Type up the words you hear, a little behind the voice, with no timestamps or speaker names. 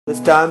It's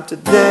time to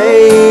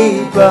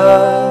Neighbours.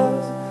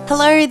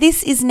 Hello,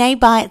 this is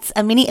Neighbites,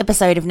 a mini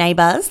episode of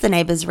Neighbours, the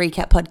Neighbours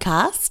Recap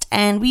podcast,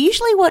 and we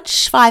usually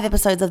watch 5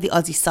 episodes of the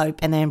Aussie soap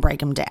and then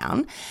break them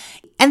down.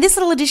 And this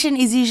little edition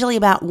is usually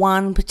about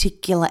one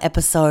particular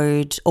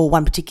episode or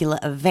one particular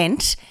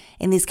event.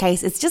 In this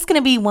case, it's just going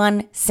to be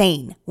one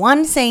scene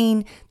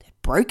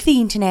that broke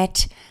the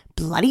internet.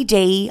 Bloody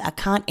D. I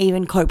can't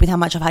even cope with how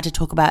much I've had to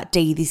talk about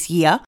D this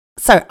year.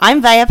 So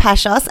I'm Vaya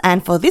Pashos,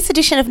 and for this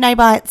edition of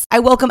Neighbites, I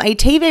welcome a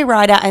TV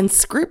writer and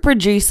script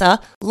producer,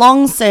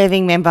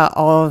 long-serving member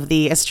of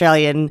the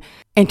Australian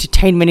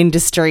entertainment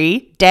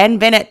industry, Dan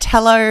Bennett.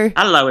 Hello.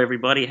 Hello,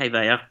 everybody. Hey,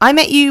 Vaya. I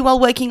met you while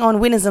working on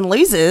Winners and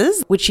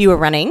Losers, which you were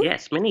running.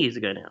 Yes, many years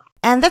ago now.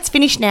 And that's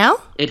finished now?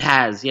 It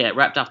has, yeah. It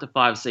wrapped after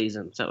 5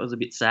 seasons, so it was a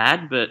bit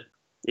sad, but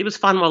it was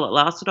fun while it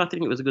lasted. I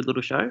think it was a good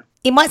little show.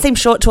 It might seem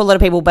short to a lot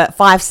of people, but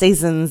 5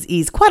 seasons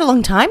is quite a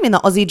long time in the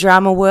Aussie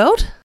drama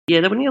world. Yeah,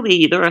 I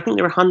think there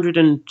were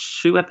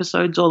 102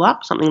 episodes all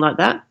up, something like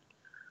that.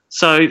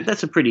 So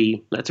that's a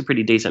pretty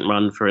decent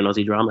run for an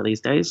Aussie drama these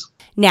days.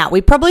 Now,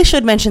 we probably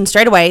should mention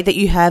straight away that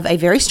you have a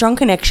very strong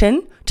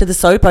connection to the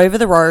soap Over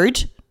the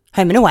Road,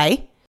 Home and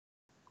Away.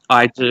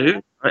 I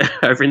do,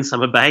 over in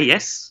Summer Bay,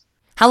 yes.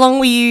 How long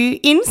were you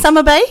in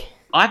Summer Bay?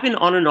 I've been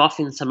on and off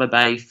in Summer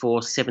Bay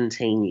for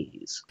 17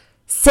 years.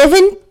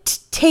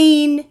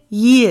 17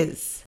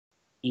 years?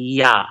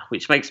 Yeah,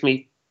 which makes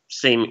me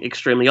seem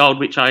extremely old,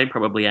 which I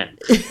probably am.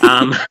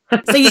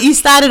 So you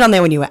started on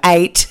there when you were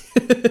 8.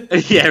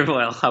 Yeah,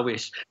 well, I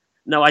wish.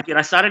 No, I did.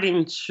 I started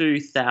in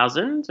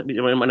 2000,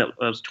 when I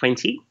was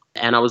 20,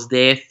 and I was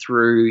there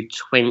through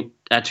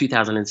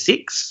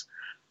 2006.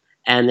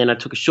 And then I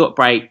took a short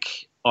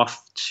break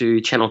off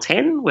to Channel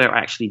 10, where I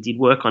actually did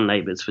work on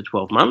Neighbours for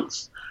 12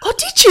 months. Oh,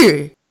 did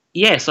you?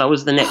 Yes, I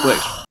was the network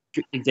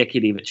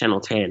executive at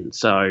Channel 10.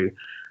 So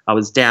I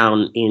was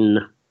down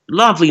in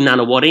lovely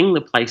Nunawading,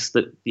 the place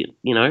that,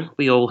 you know,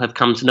 we all have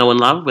come to know and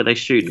love, where they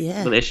shoot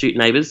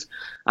Neighbours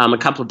a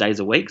couple of days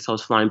a week. So I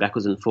was flying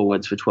backwards and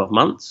forwards for 12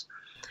 months.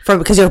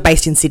 Because you're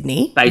based in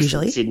Sydney,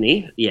 usually? In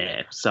Sydney,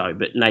 yeah. So,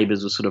 but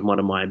Neighbours was sort of one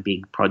of my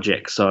big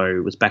projects, so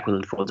it was backwards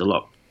and forwards a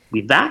lot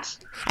with that.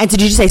 And so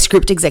did you say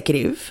script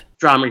executive?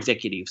 Drama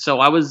executive. So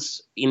I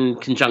was in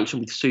conjunction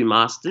with Sue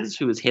Masters,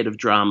 who was head of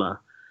drama.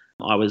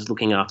 I was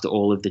looking after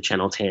all of the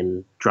Channel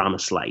 10 drama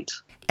slate.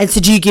 And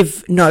so do you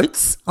give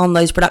notes on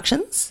those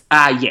productions?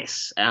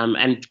 Yes,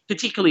 and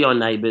particularly on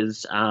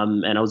Neighbours,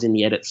 and I was in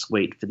the edit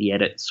suite for the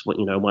edits,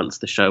 once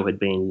the show had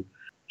been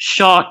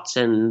shot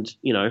and,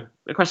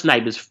 across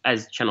Neighbours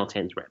as Channel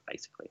 10's rep,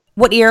 basically.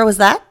 What era was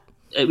that?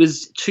 It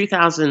was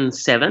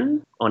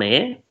 2007 on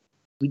air.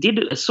 We did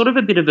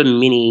a bit of a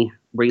mini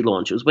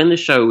relaunch. It was when the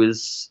show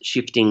was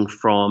shifting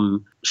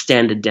from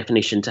standard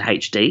definition to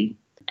HD,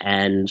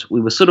 and we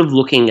were sort of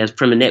looking at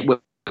from a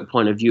network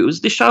point of view.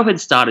 The show had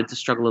started to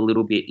struggle a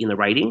little bit in the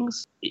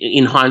ratings.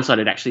 In hindsight,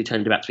 it actually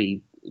turned out to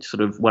be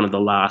sort of one of the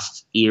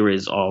last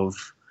eras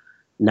of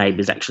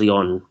Neighbours actually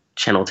on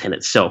Channel 10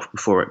 itself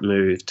before it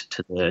moved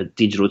to the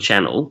digital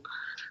channel.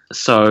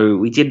 So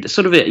we did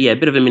sort of a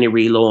bit of a mini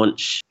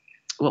relaunch.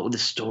 What were the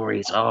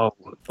stories? Or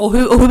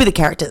who were the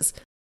characters?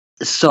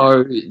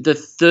 So the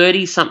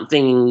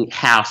 30-something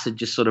house had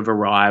just sort of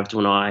arrived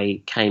when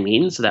I came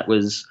in. So that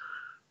was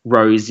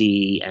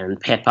Rosie and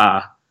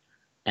Pepper.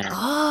 And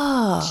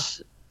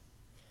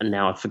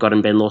now I've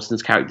forgotten Ben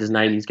Lawson's character's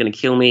name. He's going to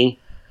kill me.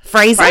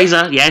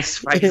 Fraser, yes,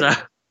 Fraser.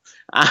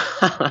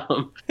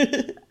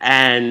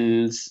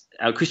 And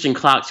Christian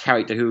Clark's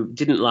character, who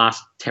didn't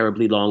last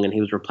terribly long, and he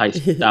was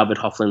replaced with David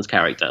Hoffman's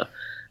character.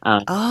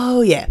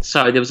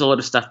 So there was a lot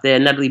of stuff there.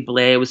 Natalie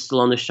Blair was still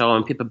on the show,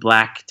 and Pippa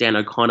Black, Dan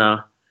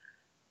O'Connor,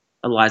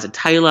 Eliza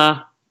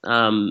Taylor.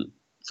 So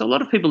a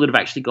lot of people that have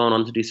actually gone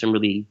on to do some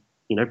really,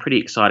 pretty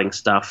exciting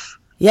stuff.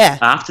 Yeah.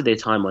 After their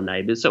time on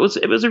Neighbours. So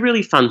it was a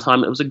really fun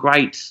time. It was a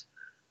great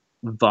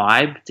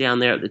vibe down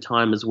there at the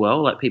time as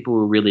well. Like, people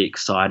were really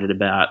excited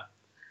about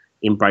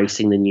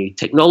embracing the new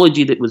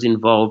technology that was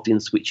involved in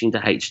switching to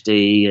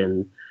HD,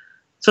 and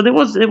so there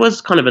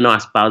was kind of a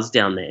nice buzz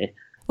down there.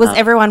 Was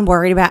everyone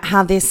worried about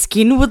how their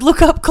skin would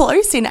look up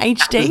close in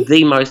HD? That was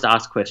the most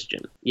asked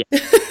question. Yeah.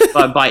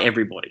 by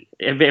everybody,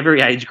 every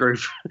age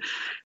group.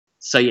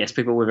 So yes,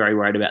 people were very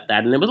worried about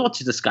that, and there was lots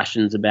of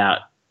discussions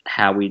about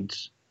how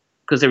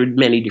because there were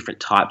many different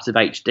types of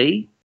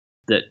HD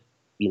that,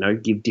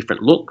 give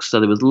different looks. So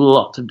there was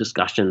lots of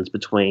discussions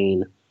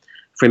between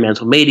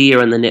Fremantle Media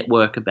and the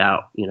network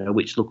about,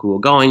 which look we were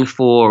going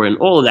for and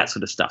all of that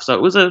sort of stuff. So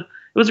it was a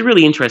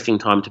really interesting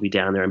time to be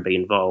down there and be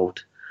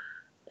involved.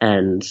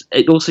 And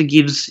it also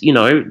gives,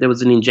 there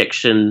was a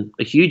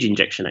huge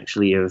injection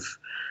actually of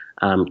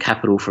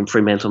capital from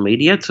Fremantle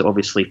Media to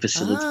obviously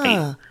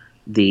facilitate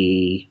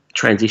the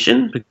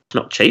transition, but it's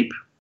not cheap.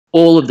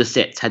 All of the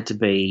sets had to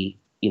be,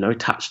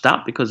 touched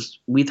up, because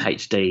with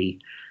HD,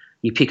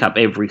 you pick up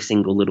every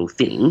single little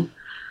thing.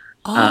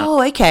 Oh,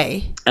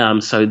 okay.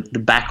 So the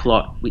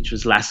backlot, which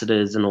was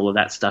Lassiter's and all of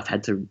that stuff,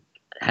 had to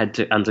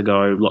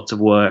undergo lots of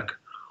work.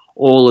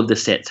 All of the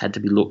sets had to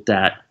be looked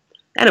at.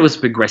 And it was a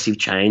progressive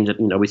change.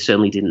 We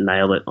certainly didn't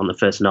nail it on the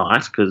first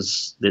night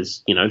because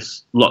there's,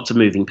 lots of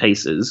moving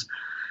pieces.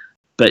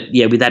 But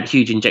yeah, with that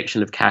huge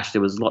injection of cash,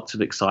 there was lots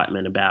of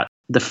excitement about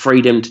the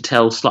freedom to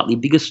tell slightly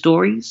bigger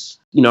stories.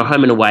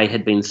 Home and Away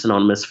had been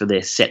synonymous for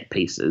their set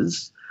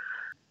pieces,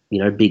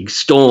 big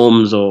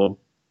storms or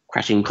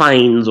crashing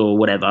planes or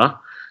whatever.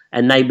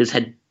 And Neighbours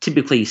had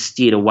typically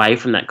steered away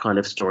from that kind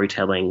of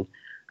storytelling,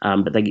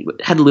 but they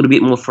had a little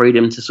bit more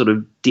freedom to sort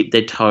of dip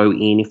their toe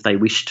in if they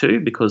wished to,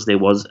 because there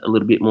was a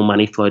little bit more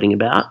money floating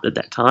about at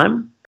that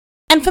time.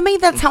 And for me,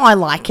 that's how I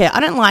like it. I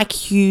don't like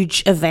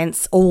huge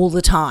events all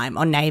the time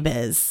on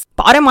Neighbours.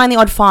 But I don't mind the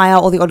odd fire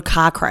or the odd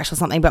car crash or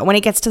something. But when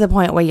it gets to the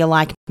point where you're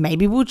like,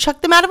 maybe we'll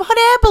chuck them out of a hot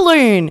air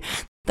balloon,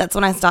 that's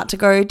when I start to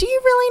go, do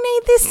you really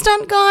need this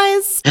stunt,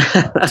 guys?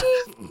 Do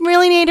you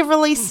really need to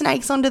release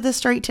snakes onto the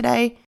street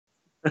today?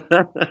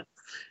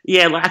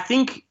 Yeah, I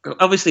think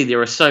obviously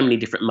there are so many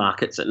different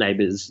markets that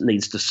Neighbours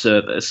needs to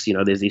service.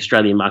 There's the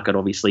Australian market,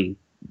 obviously,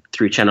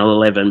 through Channel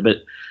 11, but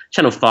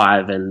Channel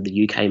 5 and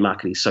the UK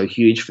market is so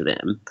huge for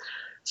them.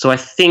 So I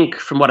think,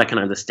 from what I can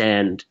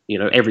understand,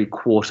 every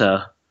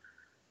quarter,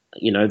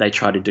 they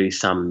try to do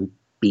some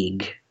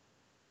big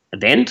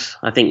event.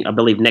 I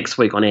believe next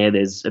week on air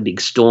there's a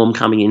big storm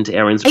coming into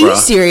Erinsborough. Are you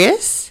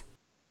serious?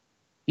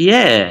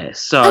 Yeah.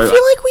 So I feel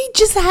like we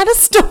just had a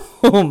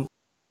storm.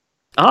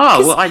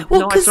 Oh,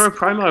 well, I saw a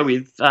promo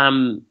with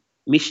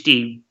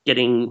Mishti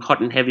getting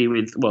hot and heavy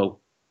with,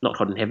 well, not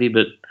hot and heavy,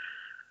 but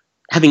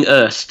having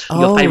Erst,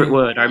 your favourite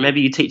word. I remember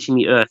you teaching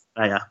me Erst,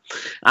 Leia.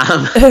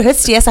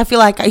 Erst, yes, I feel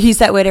like I use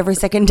that word every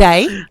second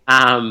day.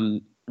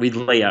 With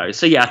Leo.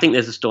 So, yeah, I think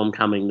there's a storm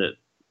coming.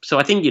 So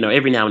I think,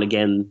 every now and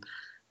again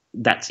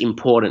that's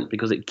important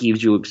because it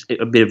gives you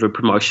a bit of a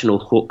promotional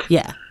hook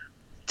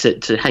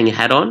to hang your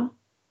hat on,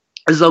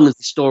 as long as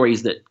the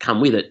stories that come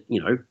with it,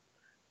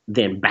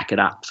 then back it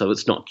up. So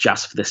it's not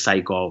just for the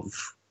sake of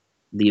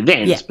the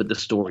events, but the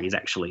story is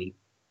actually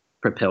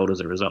propelled as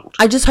a result.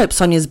 I just hope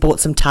Sonia's bought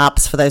some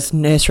tarps for those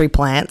nursery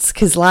plants,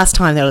 because last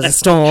time there was a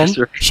storm,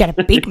 she had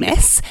a big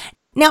mess.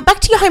 Now, back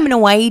to your Home and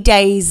Away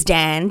days,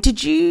 Dan.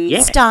 Did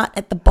you start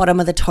at the bottom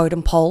of the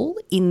totem pole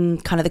in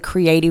kind of the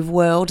creative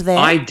world there?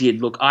 I did.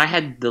 Look, I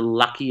had the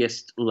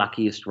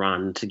luckiest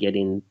run to get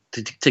in,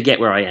 to get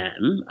where I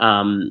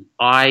am.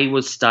 I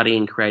was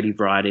studying creative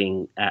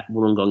writing at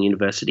Wollongong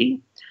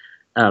University,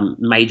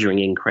 majoring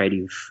in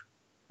creative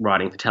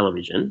writing for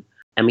television.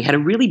 And we had a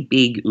really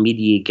big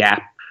mid-year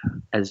gap,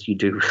 as you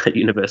do at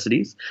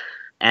universities.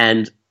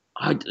 And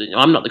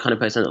I'm not the kind of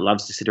person that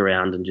loves to sit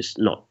around and just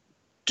not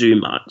do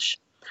much.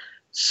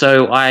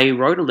 So I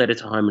wrote a letter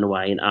to Home and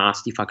Away and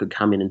asked if I could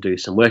come in and do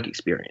some work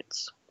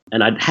experience.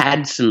 And I'd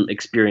had some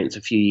experience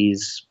a few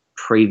years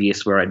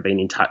previous where I'd been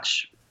in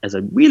touch as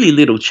a really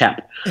little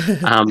chap,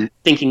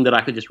 thinking that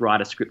I could just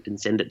write a script and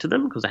send it to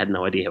them because I had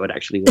no idea how it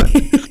actually worked.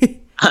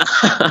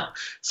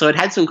 So I'd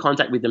had some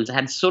contact with them. So I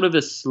had sort of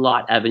a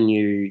slight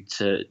avenue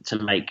to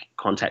make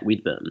contact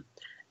with them.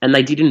 And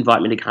they did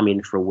invite me to come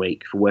in for a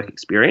week for work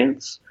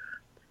experience.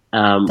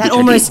 That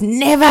almost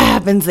never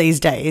happens these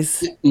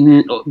days.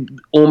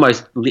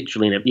 Almost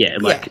literally never. Yeah,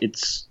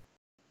 it's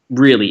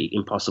really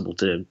impossible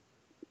to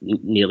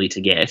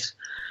get.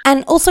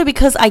 And also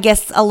because I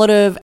guess a lot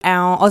of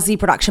our Aussie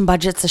production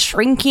budgets are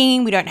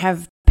shrinking. We don't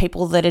have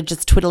people that are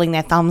just twiddling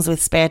their thumbs with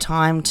spare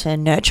time to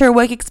nurture a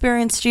work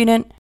experience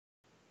student.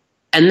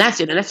 And that's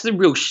it. And that's the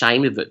real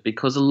shame of it,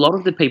 because a lot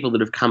of the people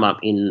that have come up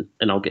in,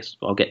 and I'll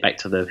get back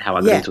to how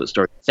I got into it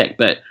story in a sec,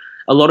 but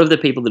a lot of the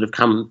people that have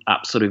come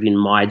up sort of in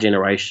my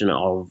generation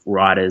of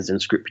writers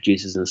and script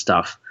producers and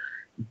stuff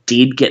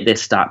did get their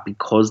start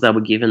because they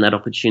were given that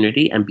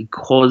opportunity, and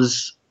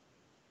because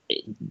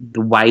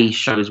the way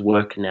shows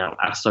work now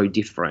are so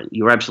different.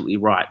 You're absolutely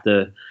right.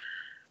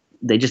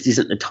 There just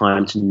isn't the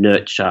time to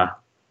nurture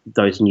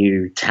those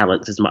new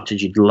talents as much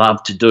as you'd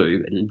love to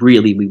do, and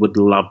really we would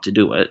love to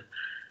do it,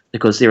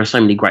 because there are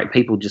so many great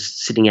people just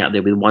sitting out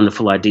there with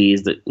wonderful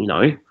ideas that,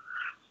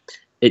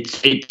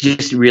 it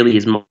just really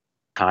is much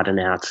harder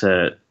now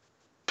to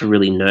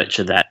really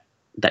nurture that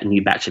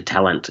new batch of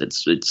talent.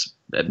 It's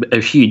a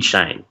huge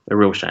shame, a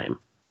real shame.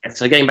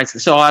 So getting back to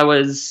so I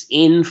was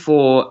in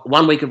for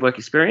 1 week of work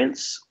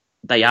experience.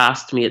 They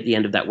asked me at the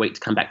end of that week to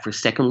come back for a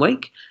second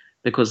week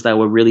because they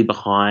were really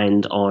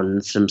behind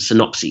on some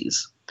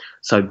synopses.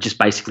 So just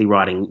basically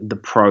writing the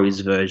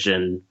prose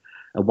version,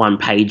 a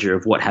one-pager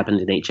of what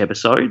happened in each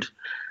episode,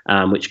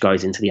 which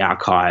goes into the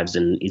archives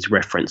and is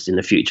referenced in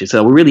the future.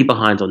 So we're really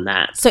behind on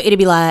that. So it'd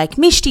be like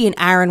Mishti and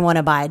Aaron want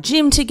to buy a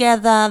gym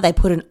together. They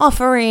put an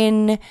offer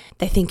in.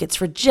 They think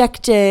it's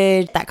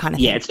rejected, that kind of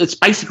thing. Yeah, it's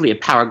basically a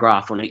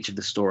paragraph on each of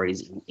the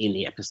stories in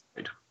the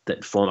episode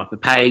that form up a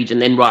page,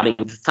 and then writing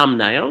the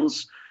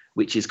thumbnails,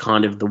 which is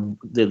kind of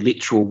the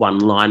literal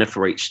one-liner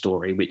for each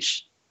story,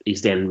 which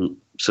is then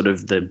sort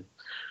of the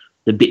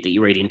bit that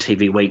you read in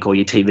TV Week or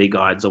your TV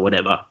guides or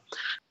whatever.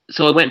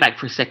 So I went back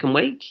for a second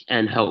week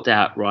and helped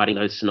out writing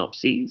those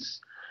synopses,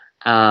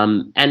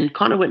 and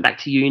kind of went back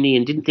to uni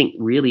and didn't think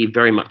really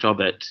very much of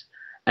it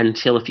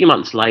until a few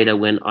months later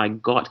when I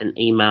got an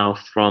email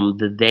from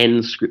the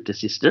then script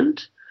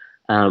assistant,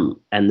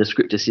 and the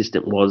script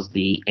assistant was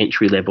the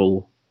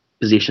entry-level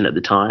position at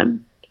the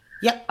time.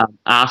 Yep.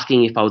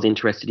 Asking if I was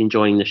interested in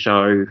joining the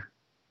show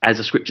as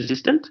a script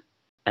assistant.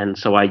 And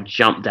so I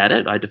jumped at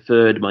it. I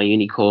deferred my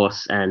uni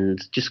course and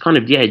just kind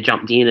of,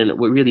 jumped in, and it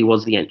really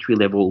was the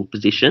entry-level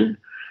position.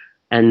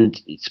 And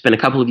spent a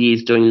couple of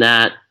years doing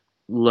that,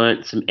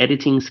 learnt some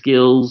editing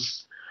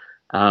skills,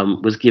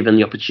 was given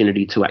the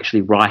opportunity to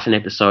actually write an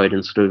episode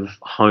and sort of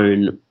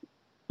hone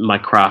my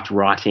craft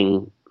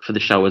writing for the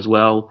show as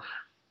well.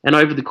 And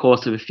over the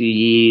course of a few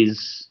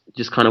years,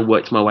 just kind of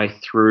worked my way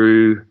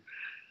through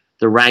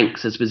the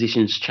ranks as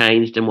positions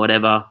changed and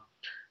whatever,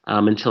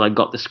 until I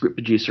got the script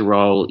producer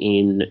role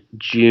in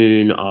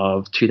June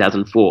of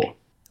 2004.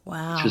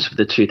 Wow. Which was for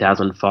the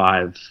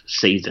 2005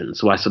 season.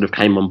 So I sort of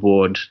came on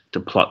board to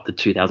plot the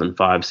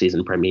 2005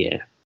 season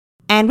premiere.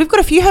 And we've got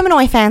a few Home and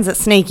Away fans that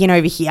sneak in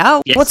over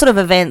here. Yes. What sort of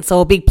events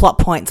or big plot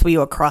points were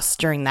you across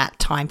during that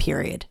time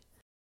period?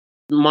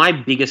 My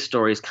biggest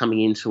stories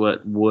coming into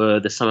it were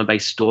the Summer Bay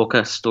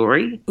Stalker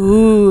story.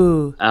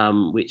 Ooh.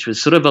 Which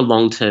was sort of a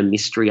long-term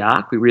mystery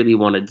arc. We really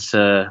wanted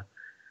to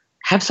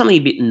have something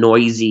a bit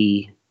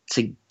noisy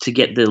to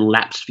get the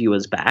lapsed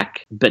viewers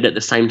back, but at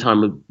the same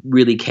time, we're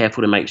really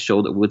careful to make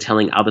sure that we're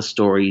telling other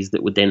stories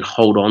that would then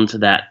hold on to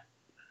that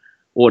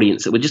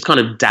audience that were just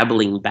kind of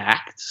dabbling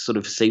back to sort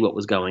of see what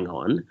was going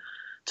on,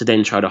 to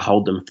then try to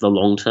hold them for the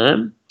long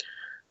term.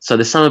 So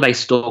the Summer Bay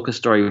Stalker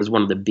story was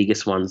one of the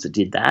biggest ones that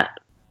did that.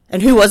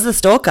 And who was the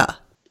stalker?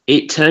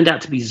 It turned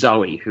out to be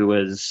Zoe, who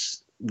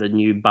was the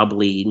new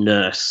bubbly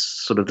nurse,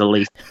 sort of the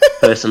least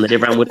person that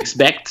everyone would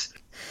expect.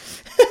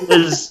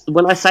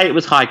 When I say it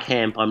was high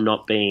camp, I'm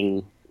not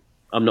being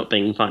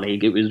funny.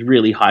 It was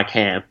really high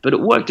camp, but it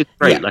worked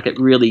great. Yeah. Like, it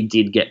really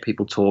did get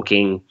people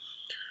talking.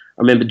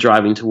 I remember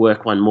driving to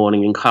work one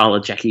morning and Kyle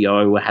and Jackie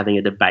O were having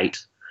a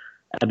debate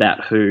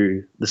about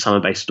who the Summer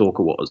Bay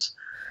Stalker was.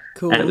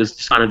 Cool. And it was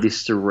just kind of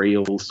this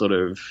surreal sort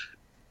of,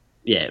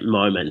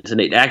 moment. And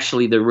it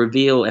actually, the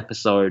reveal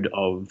episode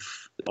of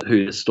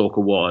who the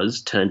Stalker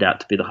was turned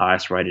out to be the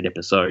highest rated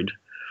episode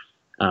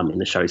in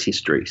the show's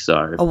history.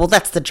 So, oh, well,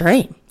 that's the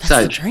dream. That's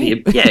the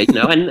dream.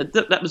 And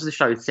that was the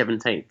show's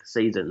 17th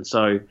season.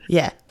 So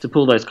Yeah. to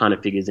pull those kind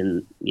of figures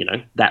in,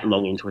 that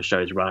long into a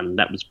show's run,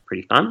 that was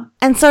pretty fun.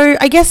 And so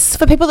I guess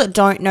for people that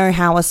don't know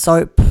how a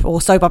soap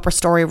or soap opera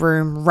story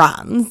room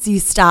runs,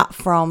 you start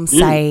from,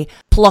 say,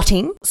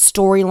 plotting,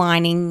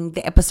 storylining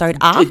the episode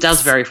arcs. It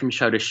does vary from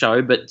show to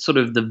show, but sort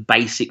of the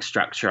basic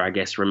structure, I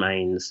guess,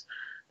 remains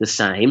the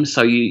same.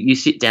 So you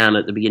sit down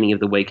at the beginning of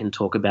the week and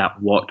talk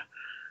about what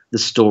the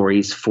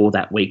stories for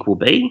that week will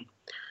be,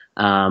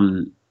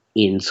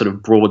 in sort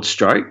of broad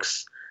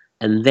strokes,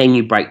 and then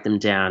you break them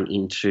down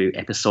into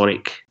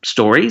episodic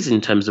stories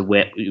in terms of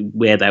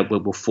where they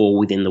will fall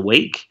within the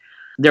week.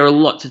 There are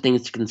lots of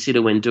things to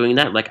consider when doing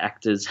that. Like,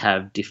 actors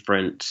have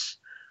different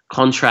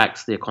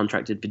contracts; they're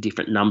contracted for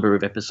different number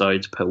of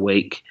episodes per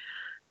week,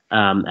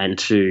 and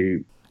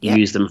to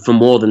use them for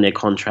more than their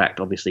contract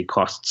obviously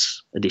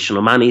costs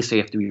additional money. So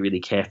you have to be really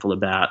careful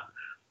about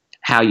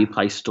how you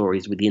place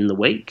stories within the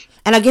week.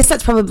 And I guess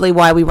that's probably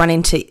why we run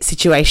into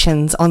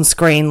situations on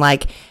screen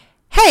like,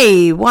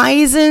 hey, why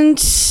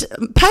isn't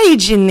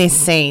Paige in this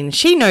scene?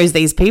 She knows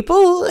these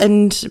people,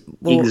 and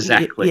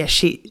Exactly.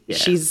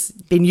 She's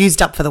been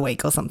used up for the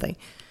week or something.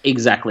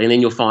 Exactly. And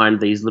then you'll find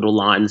these little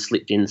lines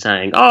slipped in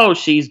saying, oh,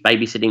 she's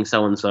babysitting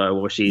so-and-so,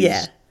 or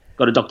she's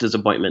got a doctor's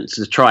appointment,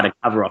 to try to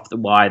cover off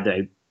why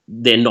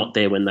they're not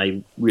there when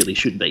they really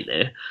should be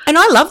there. And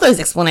I love those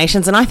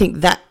explanations, and I think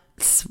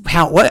that's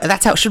how it works.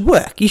 That's how it should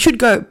work. You should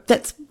go,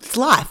 it's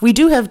life. We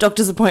do have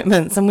doctor's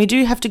appointments, and we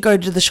do have to go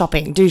to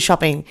the do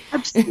shopping.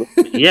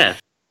 Absolutely. Yeah.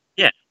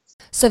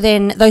 So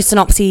then those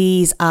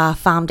synopses are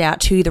farmed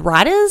out to the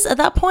writers at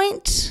that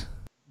point?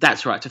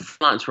 That's right, to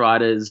freelance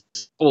writers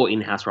or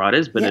in-house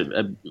writers, but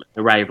an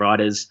array of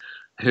writers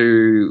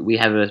who we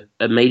have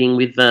a meeting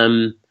with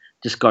them,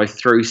 just go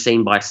through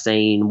scene by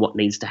scene what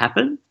needs to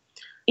happen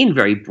in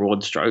very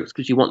broad strokes,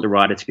 because you want the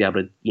writer to be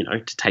able to,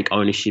 to take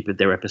ownership of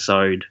their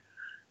episode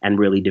and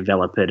really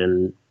develop it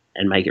and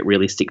make it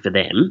really stick for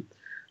them.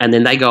 And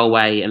then they go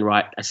away and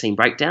write a scene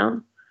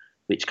breakdown,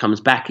 which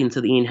comes back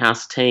into the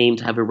in-house team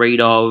to have a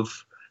read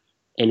of,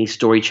 any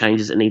story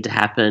changes that need to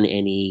happen,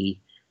 any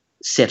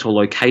set or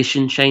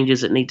location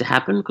changes that need to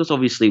happen, because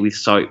obviously with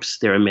soaps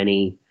there are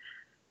many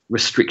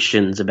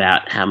restrictions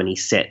about how many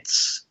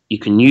sets you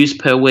can use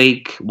per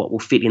week, what will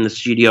fit in the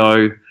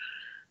studio,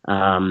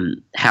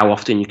 how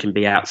often you can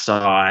be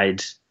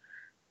outside.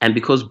 And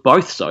because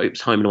both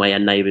soaps, Home and Away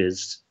and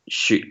Neighbours,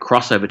 shoot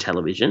crossover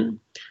television,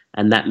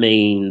 and that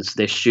means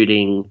they're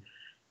shooting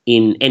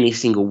in any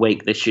single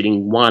week, they're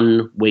shooting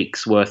 1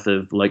 week's worth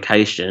of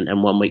location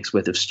and 1 week's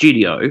worth of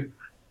studio.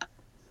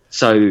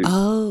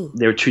 So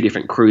there are 2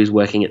 different crews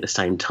working at the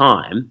same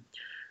time.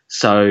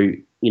 So,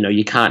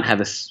 you can't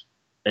have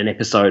an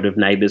episode of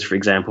Neighbours, for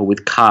example,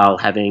 with Carl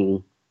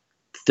having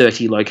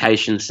 30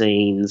 location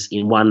scenes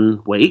in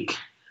 1 week,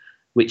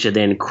 which are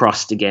then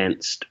crossed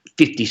against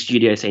 50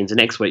 studio scenes the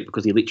next week,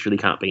 because he literally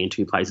can't be in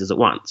 2 places at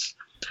once.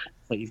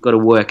 But you've got to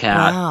work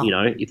out, Wow. you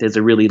know, if there's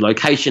a really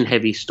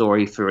location-heavy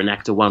story for an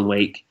actor 1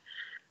 week,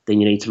 then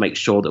you need to make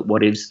sure that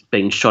what is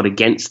being shot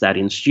against that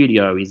in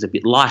studio is a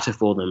bit lighter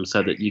for them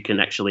so that you can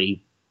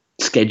actually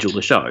schedule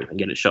the show and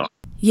get it shot.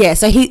 Yeah,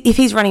 so if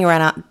he's running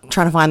around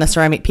trying to find the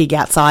ceramic pig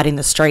outside in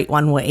the street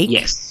 1 week,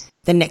 Yes.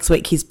 then next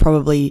week he's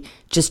probably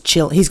just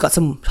chill. He's got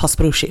some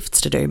hospital shifts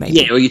to do,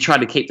 maybe. Yeah, or you try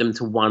to keep them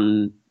to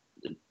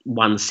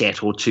one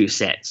set or 2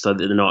 sets so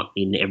that they're not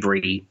in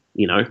every,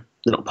 you know,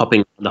 they're not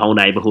popping the whole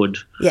neighbourhood.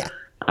 Yeah.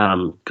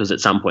 Because at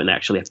some point they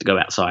actually have to go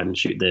outside and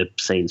shoot the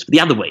scenes for the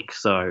other week.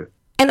 So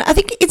And I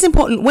think it's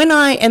important when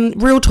I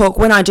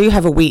do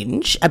have a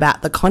whinge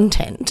about the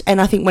content,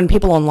 and I think when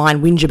people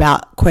online whinge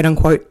about quote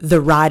unquote the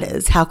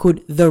writers, how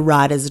could the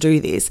writers do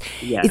this?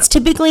 Yeah. It's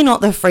typically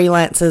not the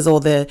freelancers or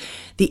the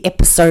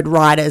episode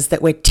writers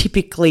that we're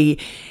typically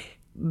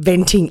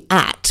venting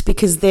at,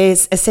 because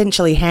there's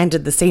essentially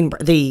handed the scene,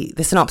 the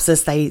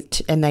synopsis, they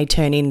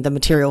turn in the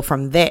material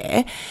from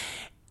there.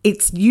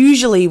 It's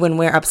usually when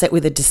we're upset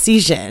with a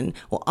decision,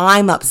 or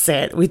I'm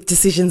upset with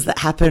decisions that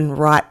happen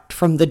right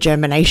from the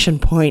germination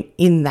point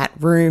in that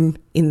room,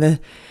 in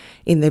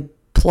the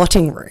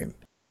plotting room.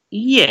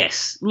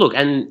 yes, look,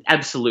 and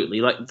absolutely,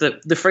 like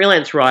the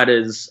freelance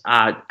writers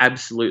are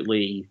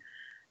absolutely,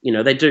 you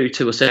know, they do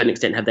to a certain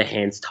extent have their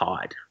hands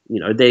tied. You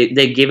know,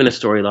 they're given a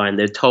storyline,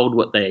 they're told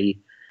what they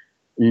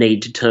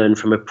need to turn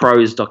from a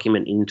prose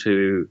document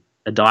into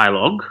a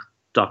dialogue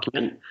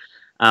document.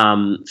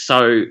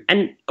 So,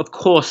 and of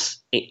course,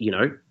 you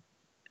know,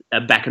 a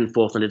back and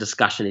forth and a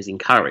discussion is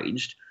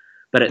encouraged,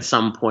 but at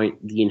some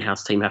point the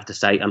in-house team have to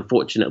say,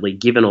 unfortunately,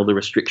 given all the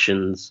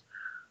restrictions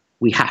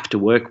we have to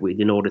work with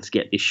in order to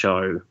get this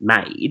show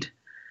made,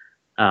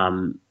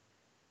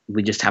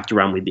 we just have to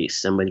run with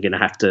this, and we're going to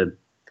have to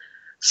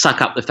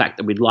suck up the fact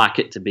that we'd like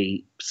it to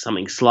be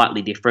something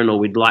slightly different, or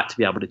we'd like to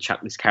be able to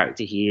chuck this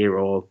character here,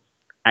 or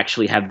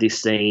actually have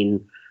this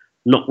scene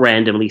not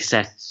randomly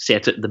set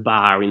at the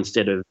bar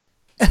instead of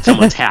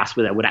someone's house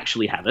where they would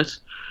actually have it.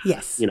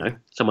 Yes. You know,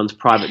 someone's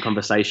private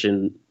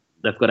conversation,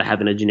 they've got to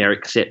have in a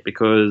generic set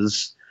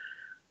because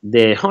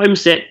their home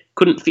set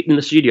couldn't fit in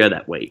the studio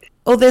that week.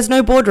 Or there's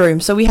no boardroom,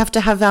 so we have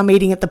to have our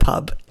meeting at the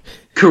pub.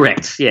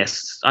 Correct,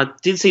 yes. I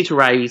did see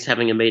Therese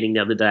having a meeting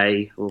the other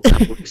day, or a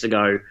couple of weeks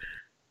ago,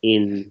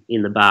 in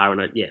the bar,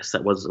 and yes,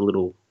 that was a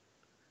little...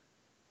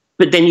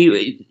 But then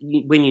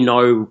when you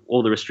know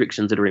all the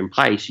restrictions that are in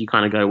place, you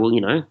kind of go, well,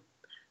 you know,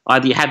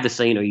 either you have the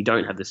scene or you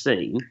don't have the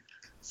scene.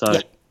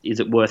 So Is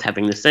it worth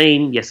having the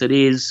scene? Yes, it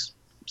is.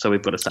 So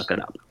we've got to suck it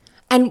up.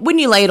 And when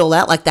you lay it all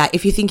out like that,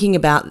 if you're thinking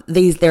about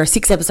these, there are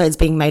 6 episodes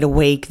being made a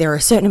week, there are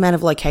a certain amount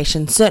of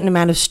location, certain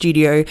amount of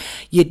studio,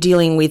 you're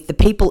dealing with the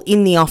people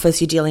in the office,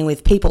 you're dealing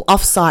with people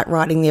off-site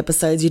writing the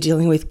episodes, you're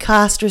dealing with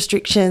cast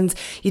restrictions,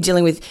 you're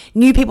dealing with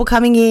new people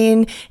coming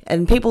in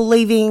and people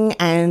leaving,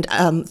 and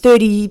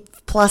 30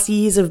 plus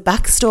years of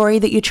backstory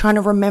that you're trying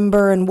to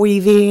remember and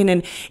weave in.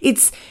 And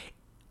it's...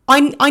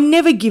 I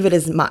never give it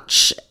as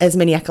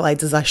many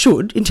accolades as I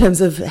should in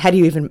terms of how do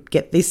you even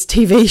get this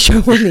TV show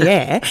on the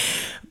air.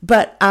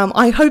 But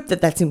I hope that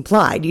that's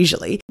implied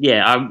usually.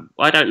 Yeah,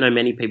 I don't know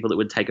many people that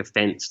would take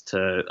offence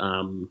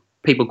to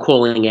people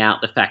calling out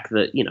the fact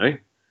that, you know,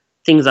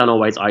 things aren't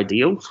always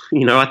ideal.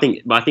 You know, I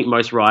think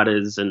most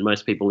writers and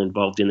most people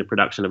involved in the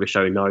production of a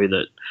show know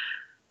that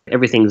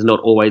everything's not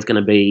always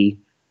going to be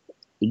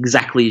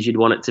exactly as you'd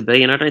want it to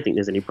be, and I don't think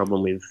there's any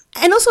problem with...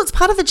 And also it's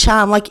part of the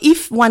charm. Like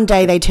if one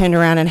day they turned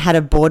around and had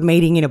a board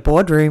meeting in a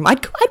boardroom,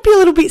 I'd be a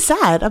little bit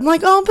sad. I'm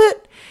like, oh,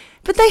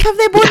 but they have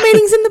their board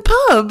meetings in the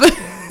pub.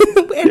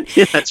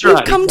 Yeah, that's right.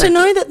 We've come to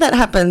know that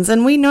happens,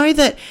 and we know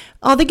that,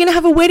 they're going to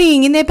have a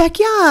wedding in their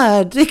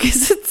backyard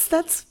because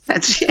that's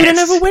yes. we don't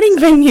have a wedding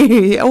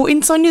venue, or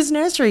in Sonia's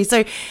nursery.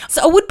 So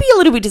I would be a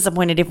little bit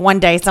disappointed if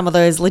one day some of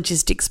those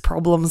logistics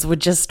problems were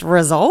just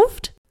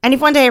resolved. And if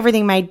one day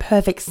everything made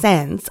perfect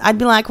sense, I'd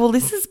be like, well,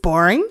 this is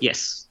boring.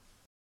 Yes.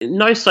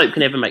 No soap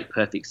can ever make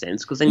perfect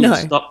sense, because then you'd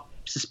stop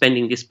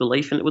suspending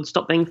disbelief and it would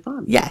stop being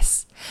fun.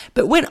 Yes.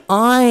 But when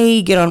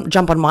I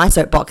jump on my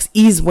soapbox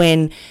is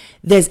when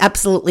there's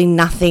absolutely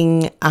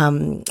nothing,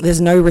 there's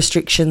no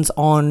restrictions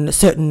on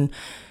certain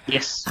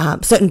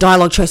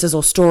dialogue choices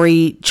or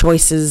story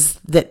choices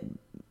that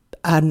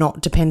are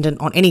not dependent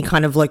on any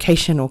kind of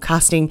location or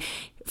casting.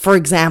 For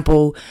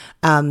example,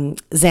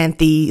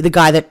 Xanthi, the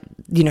guy that,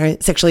 you know,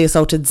 sexually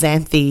assaulted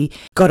Xanthi,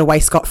 got away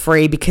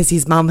scot-free because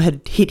his mum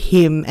had hit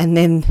him, and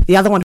then the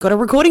other one got a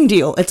recording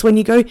deal. It's when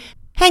you go,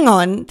 hang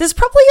on, there's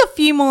probably a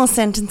few more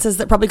sentences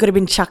that probably could have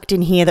been chucked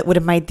in here that would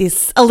have made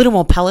this a little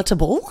more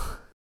palatable.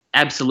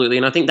 Absolutely,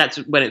 and I think that's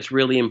when it's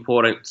really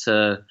important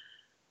to,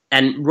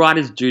 and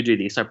writers do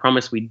this. I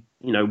promise we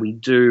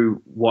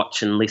do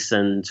watch and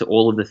listen to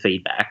all of the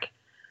feedback,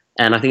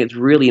 and I think it's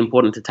really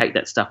important to take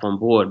that stuff on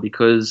board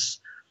because,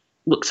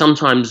 look,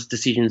 sometimes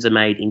decisions are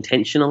made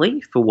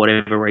intentionally for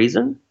whatever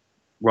reason,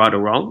 right or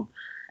wrong,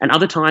 and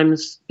other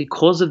times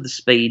because of the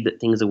speed that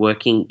things are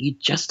working, you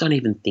just don't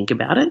even think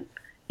about it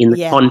in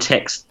the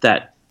context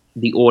that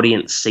the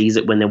audience sees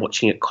it when they're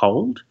watching it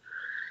cold.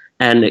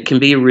 And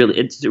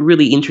it's a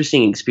really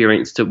interesting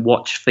experience to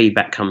watch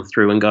feedback come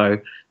through and go,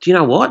 do you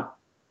know what?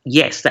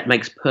 Yes, that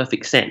makes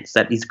perfect sense.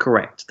 That is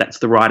correct. That's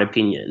the right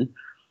opinion.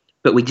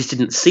 But we just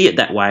didn't see it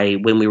that way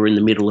when we were in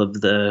the middle of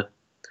the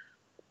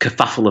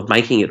kerfuffle of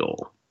making it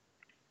all.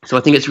 So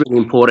I think it's really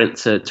important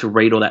to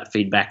read all that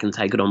feedback and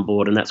take it on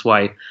board. And that's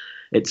why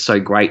it's so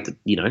great that,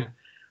 you know,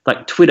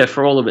 like Twitter,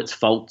 for all of its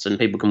faults, and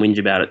people can whinge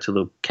about it till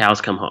the cows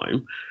come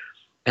home,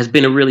 has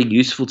been a really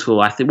useful tool,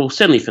 I think. Well,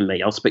 certainly for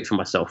me, I'll speak for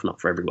myself, not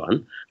for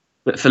everyone.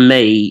 But for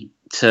me,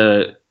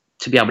 to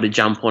be able to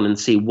jump on and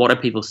see what are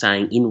people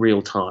saying in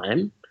real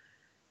time,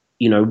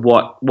 you know,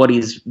 what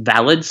is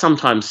valid.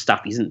 Sometimes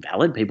stuff isn't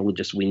valid. People are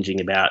just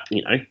whinging about,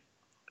 you know,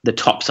 the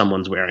top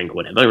someone's wearing or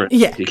whatever.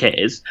 Yeah. Who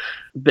cares?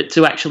 But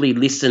to actually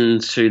listen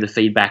to the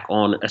feedback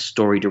on a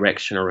story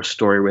direction or a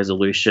story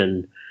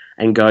resolution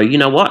and go, you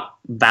know what,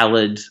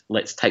 valid,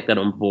 let's take that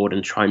on board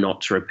and try not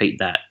to repeat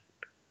that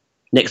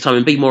next time,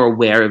 and be more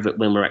aware of it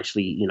when we're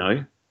actually, you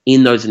know,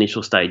 in those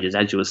initial stages,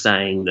 as you were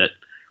saying, that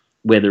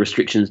where the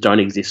restrictions don't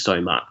exist so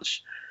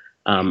much,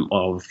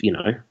 of, you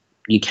know,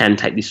 you can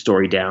take this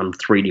story down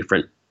 3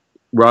 different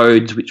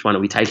roads, which one are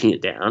we taking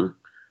it down,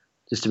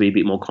 just to be a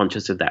bit more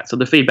conscious of that. So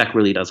the feedback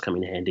really does come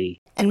in handy.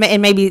 And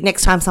maybe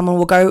next time someone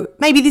will go,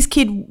 maybe this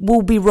kid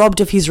will be robbed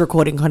of his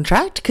recording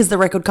contract because the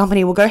record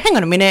company will go, hang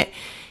on a minute,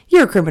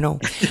 you're a criminal.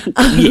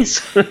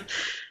 Yes.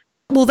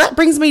 Well, that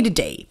brings me to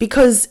D,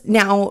 because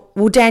now,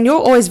 well, Dan, you're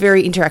always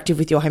very interactive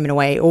with your Home and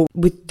Away, or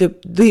with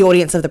the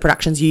audience of the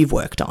productions you've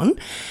worked on.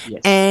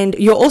 Yes. And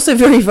you're also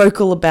very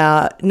vocal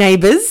about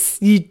Neighbours.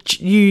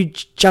 You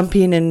jump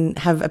in and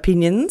have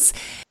opinions.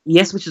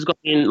 Yes, which has got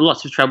me in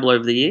lots of trouble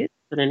over the years,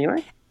 but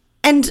anyway.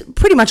 And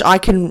pretty much I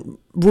can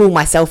rule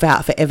myself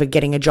out for ever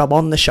getting a job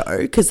on the show,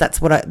 because that's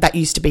that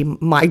used to be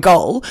my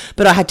goal.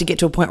 But I had to get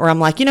to a point where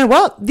I'm like, you know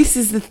what, this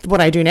is what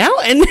I do now,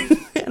 and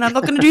I'm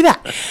not going to do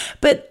that.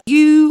 But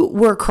you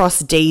were across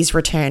Dee's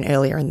return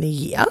earlier in the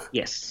year.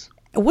 Yes.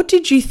 What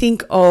did you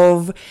think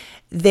of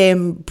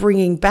them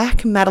bringing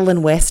back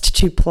Madeline West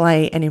to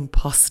play an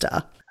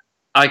imposter?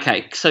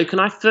 Okay, so can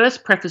I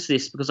first preface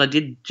this, because I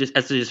did, just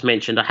as I just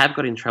mentioned, I have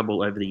got in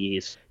trouble over the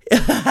years.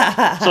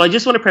 So I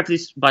just want to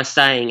preface this by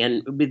saying,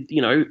 and with,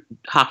 you know,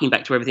 harking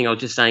back to everything I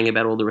was just saying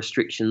about all the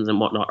restrictions and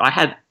whatnot, I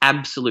have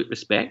absolute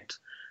respect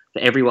for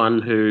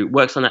everyone who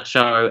works on that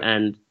show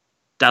and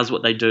does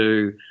what they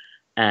do,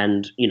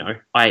 and, you know,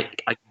 I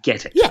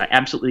get it. Yeah. I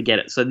absolutely get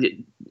it. So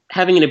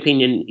having an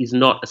opinion is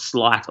not a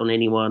slight on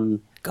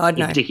anyone in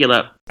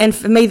particular. And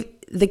for me,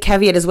 the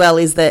caveat as well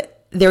is that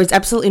there is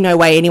absolutely no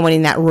way anyone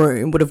in that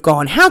room would have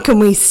gone, how can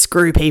we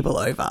screw people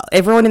over?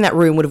 Everyone in that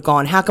room would have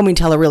gone, how can we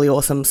tell a really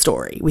awesome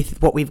story with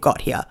what we've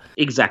got here?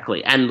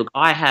 Exactly. And look,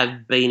 I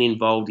have been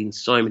involved in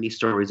so many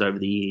stories over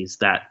the years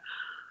that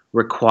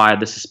require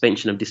the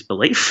suspension of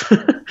disbelief.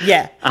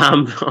 Yeah.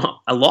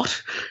 A lot.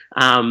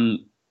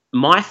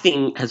 My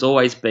thing has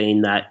always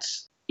been that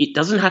it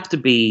doesn't have to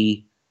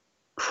be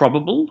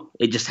probable,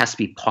 it just has to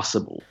be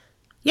possible.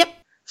 Yep.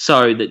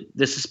 So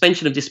the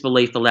suspension of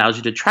disbelief allows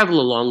you to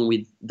travel along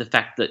with the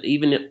fact that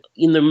even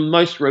in the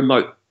most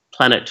remote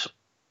planet,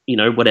 you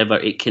know, whatever,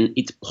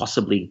 it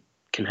possibly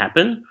can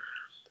happen.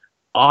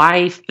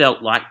 I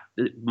felt like,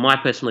 my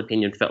personal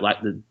opinion felt like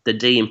the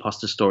D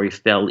imposter story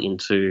fell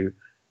into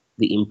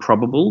the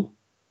improbable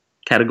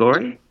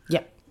category.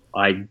 Yep.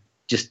 I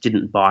just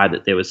didn't buy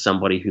that there was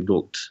somebody who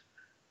looked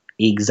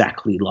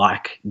exactly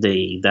like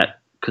D that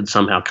could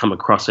somehow come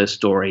across her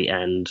story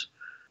and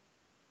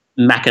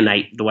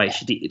machinate the way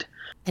she did.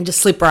 And just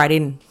slip right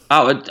in.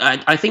 Oh,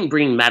 I think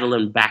bringing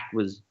Madeline back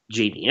was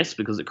genius,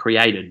 because it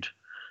created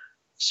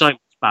so much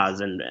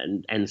buzz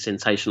and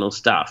sensational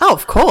stuff. Oh,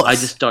 of course. I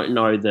just don't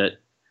know that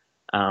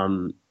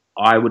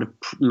I would have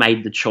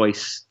made the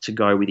choice to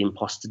go with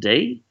Imposter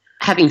D.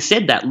 Having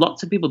said that,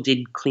 lots of people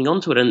did cling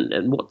on to it,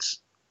 and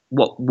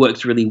what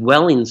works really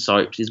well in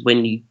soaps is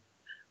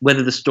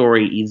whether the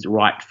story is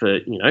right for,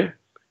 you know,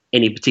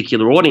 any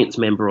particular audience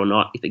member or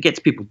not, if it gets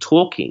people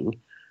talking,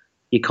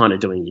 you're kind of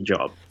doing your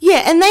job.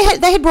 Yeah, and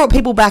they had brought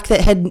people back that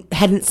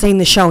hadn't seen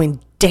the show in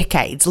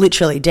decades,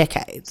 literally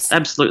decades.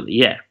 Absolutely,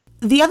 yeah.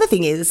 The other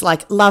thing is,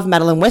 like, love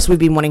Madeline West. We've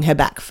been wanting her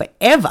back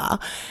forever,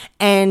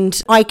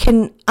 and I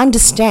can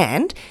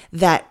understand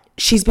that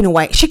she's been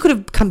away. She could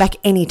have come back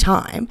any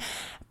time,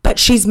 but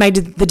she's made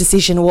the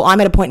decision, well, I'm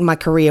at a point in my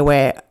career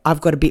where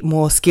I've got a bit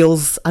more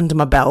skills under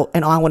my belt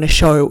and I want to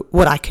show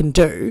what I can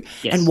do.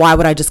 Yes. And why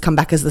would I just come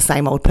back as the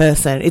same old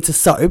person? It's a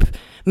soap.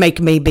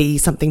 Make me be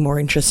something more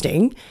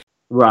interesting.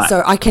 Right.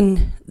 So I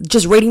can,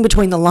 just reading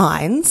between the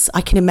lines, I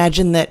can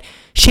imagine that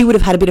she would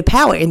have had a bit of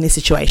power in this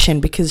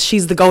situation, because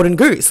she's the golden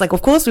goose. Like,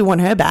 of course we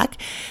want her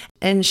back.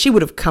 And she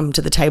would have come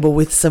to the table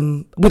with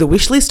a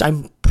wish list,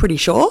 I'm pretty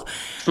sure.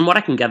 From what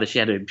I can gather, she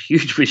had a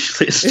huge wish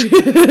list.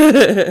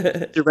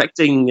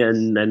 Directing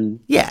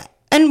and... Yeah.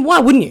 And why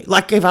wouldn't you?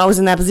 Like, if I was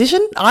in that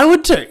position, I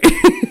would too.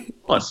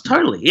 Oh, it's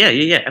totally.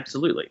 Yeah,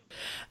 absolutely.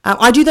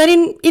 I do that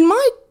in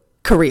my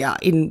career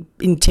in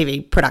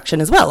TV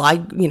production as well.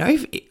 I, you know,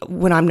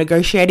 when I'm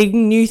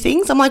negotiating new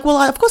things, I'm like, well,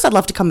 of course I'd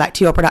love to come back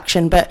to your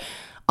production, but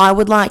I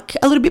would like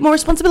a little bit more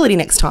responsibility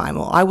next time,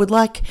 or I would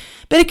like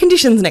better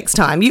conditions next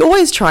time. You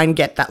always try and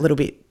get that little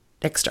bit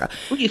extra.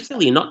 Well, you're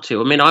silly not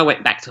to. I mean, I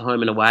went back to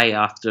Home and Away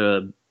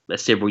after a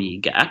several-year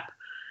gap,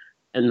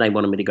 and they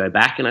wanted me to go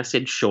back, and I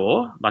said,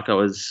 sure. Like, I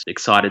was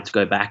excited to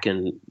go back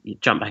and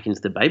jump back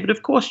into the Bay, but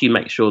of course you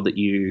make sure that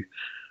you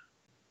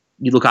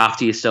look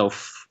after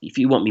yourself. If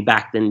you want me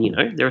back, then,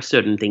 there are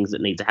certain things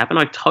that need to happen.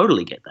 I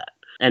totally get that.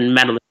 And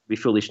Madeline would be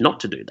foolish not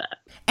to do that.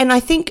 And I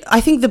think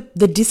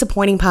the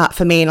disappointing part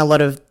for me and a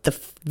lot of the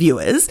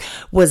viewers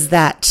was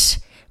that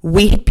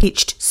we had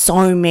pitched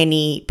so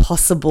many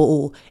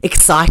possible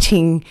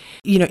exciting,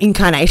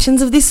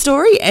 incarnations of this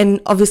story. And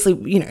obviously,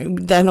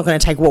 they're not going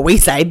to take what we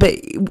say, but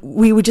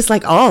we were just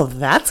like, oh,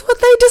 that's what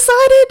they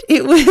decided?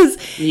 It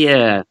was...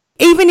 Yeah.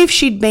 Even if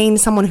she'd been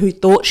someone who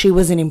thought she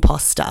was an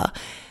imposter,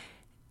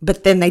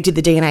 but then they did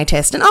the DNA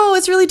test and,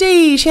 it's really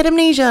Dee, she had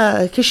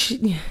amnesia, because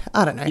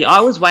I don't know. Yeah,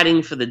 I was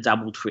waiting for the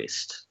double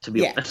twist, to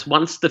be honest.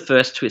 Once the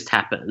first twist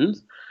happened,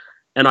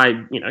 and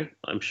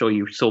I'm sure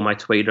you saw my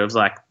tweet, I was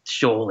like,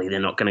 surely they're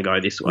not going to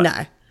go this way.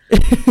 No.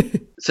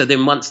 So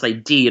then once they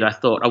did, I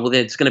thought,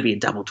 there's going to be a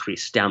double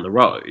twist down the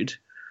road.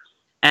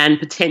 And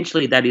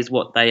potentially that is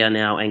what they are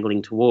now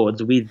angling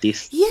towards with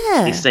this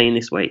scene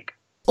this week.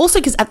 Also,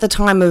 because at the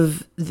time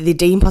of the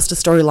Dee imposter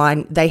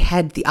storyline, they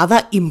had the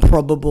other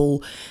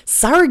improbable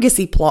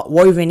surrogacy plot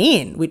woven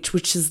in, which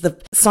is the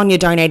Sonia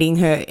donating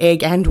her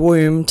egg and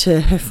womb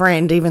to her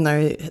friend, even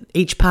though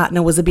each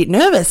partner was a bit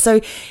nervous. So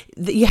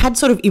you had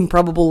sort of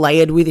improbable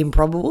layered with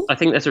improbable. I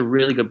think that's a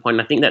really good point.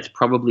 I think that's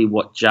probably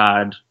what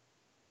jarred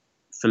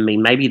for me,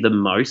 maybe the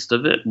most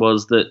of it,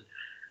 was that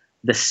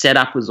the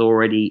setup was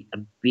already a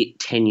bit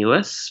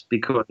tenuous,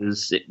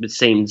 because it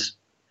seemed...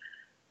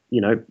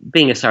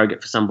 being a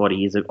surrogate for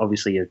somebody is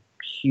obviously a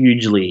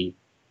hugely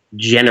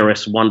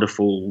generous,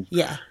 wonderful,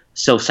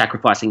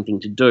 self-sacrificing thing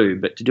to do.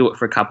 But to do it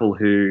for a couple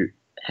who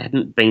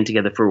hadn't been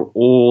together for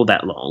all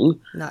that long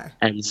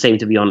and seemed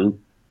to be on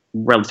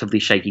relatively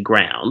shaky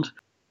ground,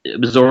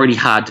 it was already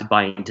hard to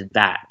buy into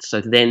that.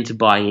 So then to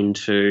buy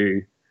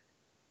into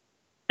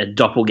a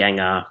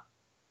doppelganger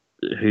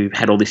who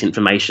had all this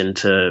information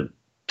to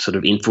sort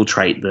of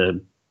infiltrate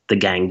the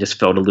gang just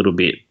felt a little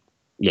bit,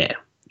 it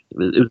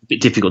was a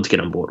bit difficult to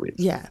get on board with.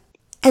 Yeah.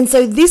 And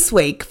so this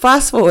week,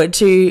 fast forward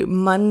to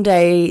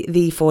Monday,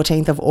 the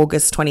 14th of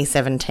August,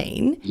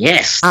 2017.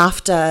 Yes.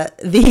 After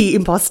the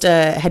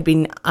imposter had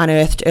been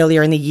unearthed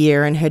earlier in the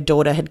year and her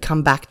daughter had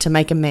come back to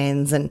make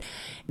amends. And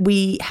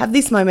we have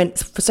this moment.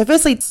 So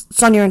firstly,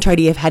 Sonia and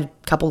Toadie have had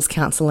couples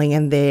counselling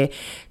and they're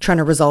trying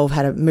to resolve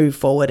how to move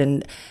forward.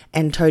 And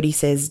Toadie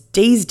says,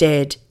 Dee's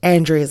dead,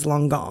 Andrea's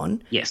long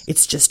gone. Yes.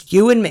 It's just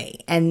you and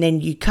me. And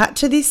then you cut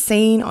to this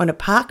scene on a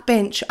park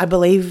bench, I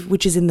believe,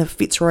 which is in the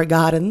Fitzroy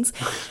Gardens.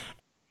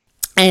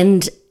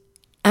 And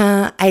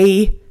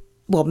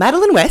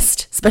Madeline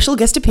West, special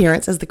guest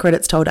appearance, as the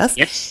credits told us,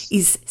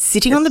 is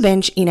sitting on the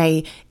bench in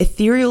a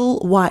ethereal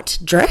white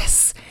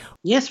dress.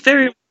 Yes,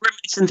 very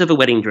reminiscent of a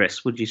wedding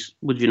dress, would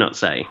you not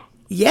say?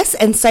 Yes,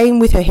 and same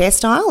with her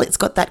hairstyle. It's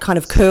got that kind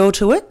of curl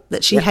to it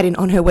that she had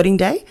on her wedding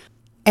day.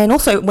 And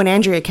also, when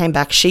Andrea came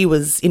back, she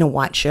was in a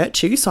white shirt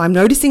too, so I'm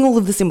noticing all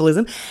of the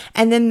symbolism.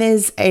 And then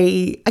there's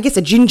a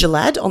ginger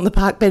lad on the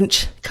park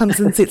bench comes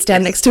and sits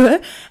down next to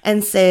her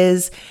and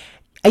says,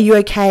 "Are you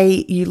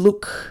okay? You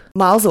look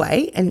miles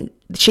away." And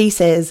she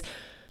says,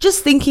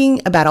 "Just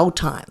thinking about old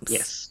times."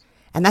 Yes.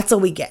 And that's all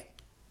we get.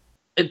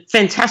 A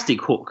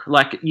fantastic hook.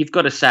 Like, you've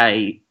got to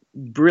say,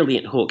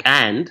 brilliant hook.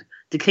 And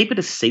to keep it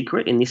a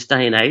secret in this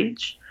day and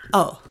age,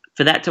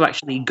 for that to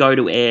actually go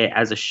to air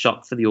as a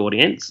shock for the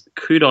audience,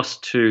 kudos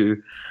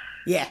to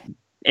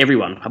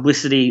everyone,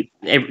 publicity,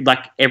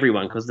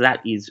 everyone, because that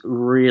is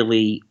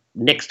really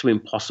next to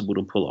impossible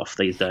to pull off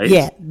these days.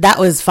 Yeah, that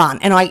was fun.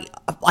 And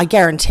I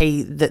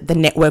guarantee that the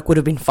network would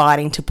have been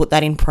fighting to put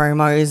that in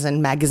promos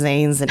and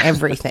magazines and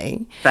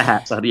everything.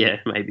 Perhaps,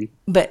 maybe.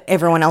 But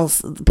everyone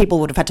else, people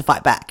would have had to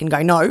fight back and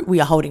go, no, we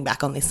are holding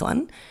back on this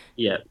one.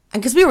 Yeah.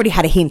 And because we already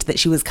had a hint that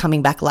she was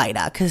coming back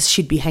later because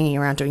she'd be hanging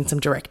around doing some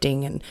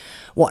directing and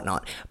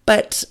whatnot.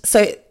 But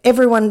so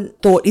everyone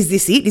thought, is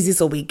this it? Is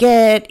this all we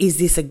get? Is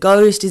this a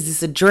ghost? Is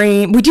this a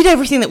dream? We did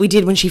everything that we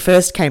did when she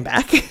first came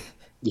back.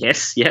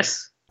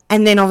 Yes.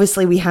 And then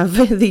obviously we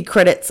have the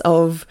credits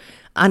of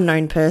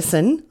unknown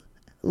person,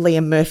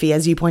 Liam Murphy,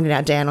 as you pointed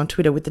out, Dan, on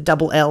Twitter, with the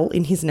double L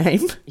in his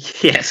name.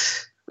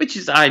 Yes. Which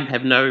is, I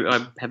have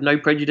no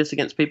prejudice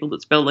against people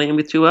that spell Liam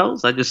with two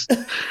L's. I just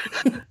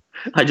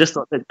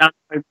thought that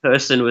unknown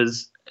person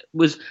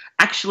was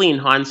actually, in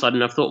hindsight,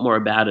 and I've thought more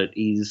about it,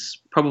 is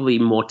probably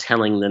more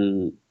telling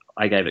than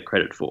I gave it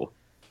credit for.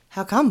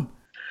 How come?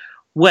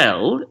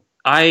 Well,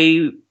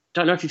 I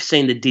don't know if you've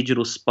seen the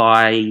Digital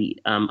Spy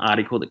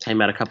article that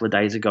came out a couple of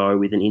days ago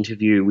with an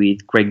interview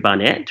with Greg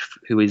Barnett,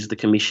 who is the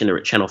commissioner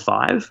at Channel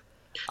 5.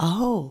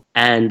 Oh.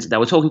 And they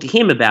were talking to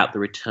him about the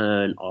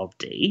return of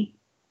Dee,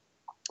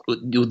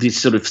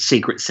 this sort of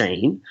secret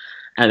scene,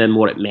 and then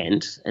what it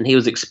meant. And he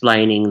was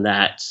explaining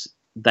that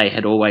they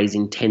had always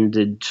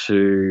intended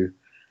to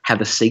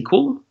have a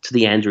sequel to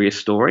the Andrea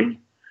story.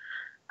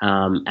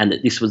 and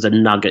that this was a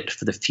nugget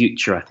for the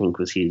future, I think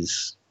was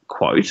his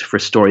quote, for a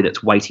story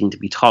that's waiting to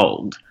be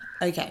told.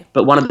 Okay.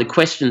 But one of the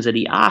questions that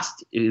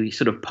he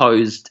sort of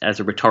posed as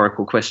a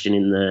rhetorical question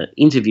in the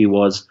interview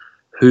was,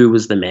 who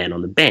was the man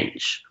on the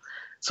bench?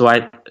 So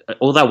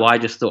although I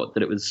just thought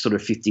that it was sort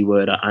of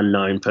 50-word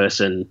unknown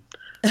person,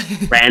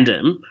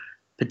 random,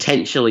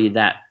 potentially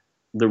that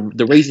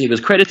the reason he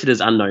was credited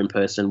as unknown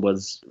person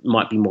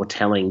might be more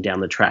telling down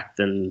the track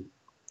than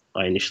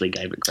I initially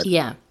gave it credit.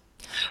 Yeah.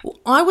 Well,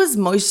 I was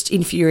most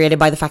infuriated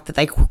by the fact that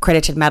they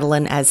credited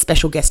Madeline as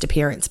special guest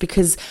appearance,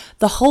 because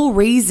the whole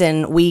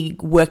reason we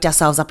worked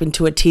ourselves up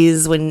into a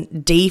tears when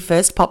Dee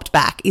first popped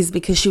back is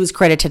because she was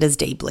credited as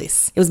Dee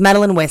Bliss. It was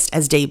Madeline West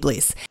as Dee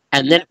Bliss.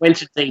 And then it went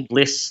to Dee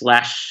Bliss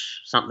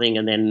 / something,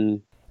 and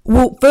then...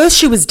 Well, first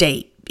she was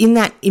Dee. In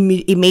that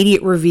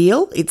immediate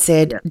reveal, it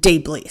said Dee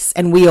Bliss,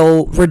 and we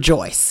all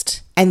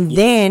rejoiced. And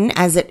then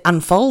as it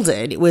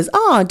unfolded, it was,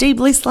 Dee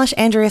Bliss /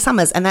 Andrea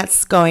Summers. And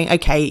that's going,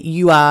 okay,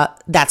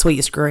 that's where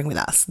you're screwing with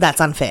us. That's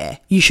unfair.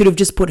 You should have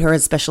just put her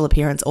as special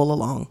appearance all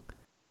along.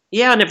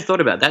 Yeah, I never thought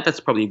about that.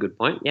 That's probably a good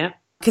point, yeah.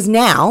 Because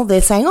now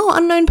they're saying,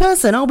 unknown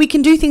person. We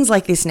can do things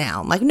like this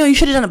now. I'm like, no, you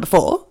should have done it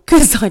before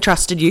because I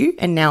trusted you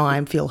and now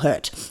I feel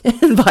hurt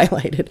and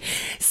violated.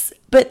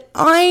 But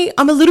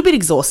I'm a little bit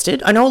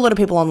exhausted. I know a lot of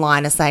people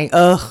online are saying,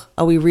 ugh,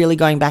 are we really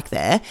going back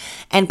there?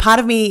 And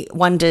part of me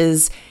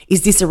wonders,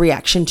 is this a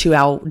reaction to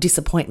our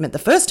disappointment the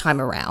first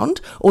time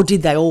around? Or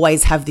did they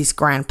always have this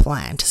grand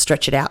plan to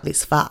stretch it out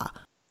this far?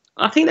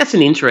 I think that's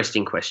an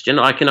interesting question.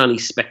 I can only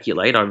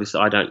speculate. Obviously,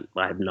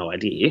 I have no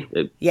idea.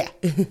 Yeah.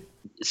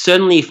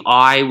 Certainly if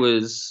I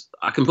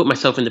can put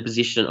myself in the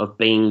position of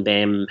being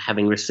them,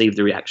 having received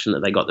the reaction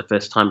that they got the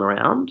first time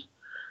around,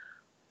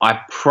 I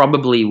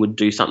probably would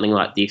do something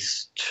like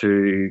this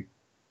to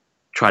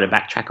try to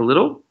backtrack a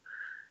little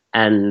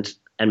and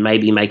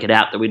maybe make it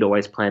out that we'd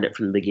always planned it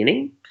from the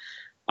beginning.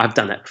 I've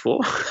done that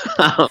before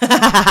on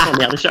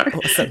the other show.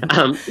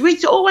 Awesome.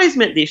 We always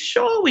meant this.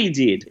 Sure, we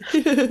did.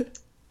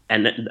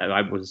 And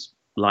I was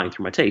lying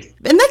through my teeth.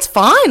 And that's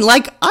fine.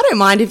 I don't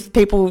mind if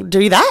people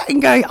do that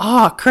and go,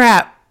 oh,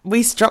 crap,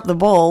 we dropped the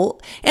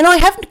ball. And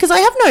because I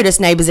have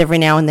noticed Neighbours every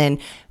now and then,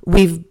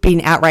 we've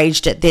been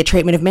outraged at their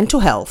treatment of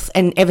mental health.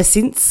 And ever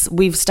since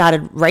we've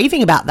started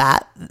raving about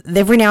that,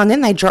 every now and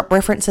then they drop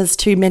references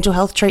to mental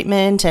health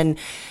treatment and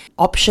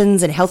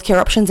options and healthcare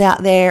options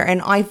out there.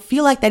 And I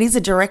feel like that is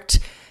a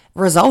direct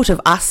result of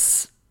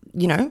us,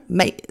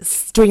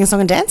 doing a song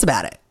and dance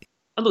about it.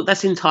 Look,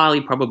 that's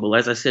entirely probable.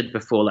 As I said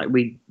before,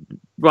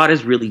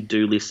 writers really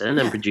do listen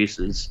and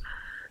producers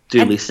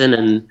do listen.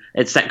 And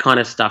it's that kind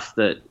of stuff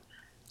that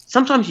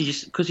sometimes you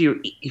just, because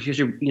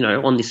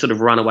you're on this sort of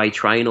runaway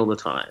train all the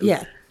time.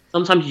 Yeah.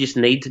 Sometimes you just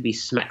need to be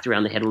smacked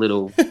around the head a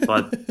little,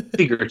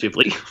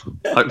 figuratively,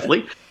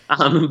 hopefully,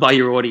 by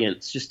your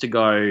audience, just to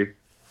go,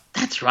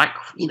 that's right,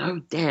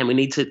 damn, we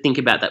need to think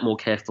about that more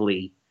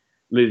carefully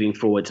moving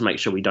forward to make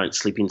sure we don't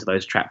slip into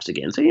those traps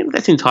again. So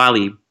that's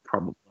entirely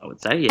probable, I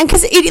would say. Yeah. And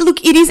because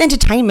it is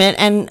entertainment,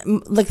 and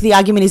the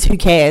argument is, who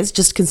cares?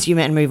 Just consume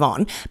it and move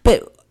on.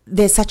 But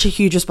there's such a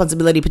huge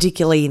responsibility,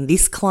 particularly in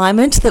this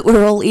climate that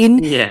we're all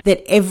in,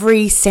 that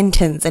every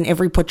sentence and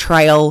every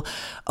portrayal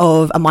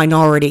of a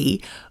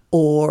minority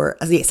or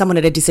someone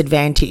at a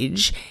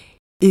disadvantage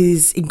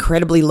is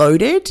incredibly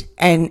loaded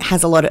and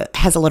has a lot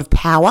of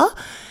power,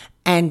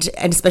 and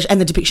especially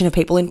the depiction of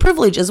people in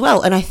privilege as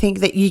well. And I think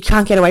that you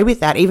can't get away with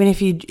that, even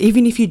if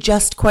you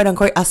just quote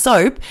unquote a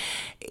soap.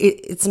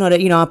 It's not a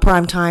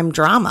primetime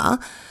drama.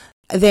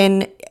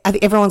 Then I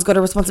think everyone's got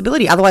a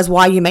responsibility. Otherwise,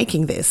 why are you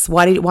making this?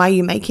 Why are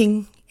you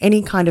making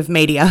any kind of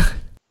media?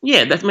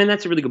 Yeah, that's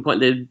a really good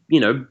point.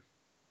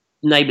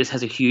 Neighbours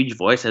has a huge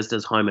voice, as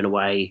does Home and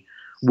Away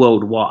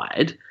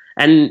worldwide.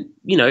 And,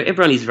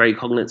 everyone is very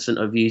cognizant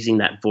of using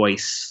that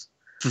voice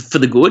for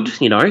the good,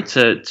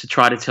 to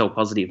try to tell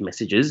positive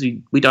messages.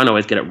 We don't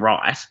always get it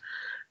right,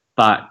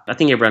 but I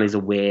think everyone is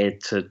aware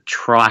to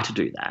try to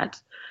do that.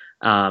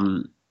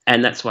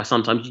 And that's why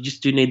sometimes you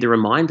just do need the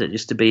reminder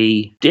just to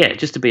be a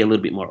little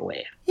bit more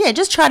aware. Yeah,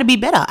 just try to be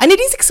better. And it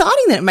is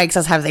exciting that it makes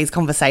us have these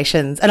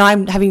conversations. And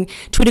I'm having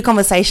Twitter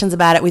conversations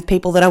about it with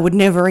people that I would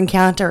never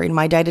encounter in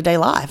my day-to-day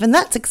life. And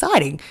that's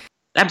exciting.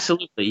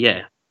 Absolutely,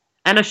 yeah.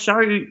 And a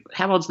show,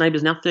 how old's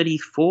Neighbours now?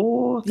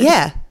 34?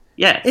 Yeah.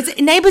 Yeah.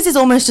 Neighbours is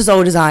almost as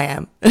old as I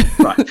am.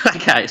 Right.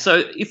 Okay.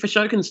 So if a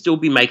show can still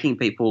be making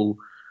people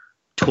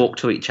talk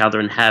to each other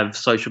and have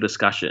social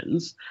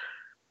discussions,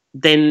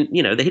 then,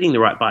 they're hitting the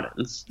right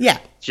buttons. Yeah.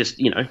 Just,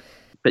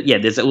 but yeah,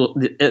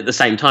 at the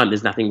same time,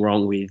 there's nothing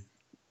wrong with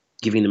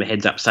giving them a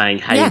heads up saying,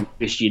 hey, I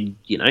wish you'd,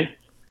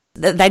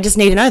 They just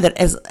need to know that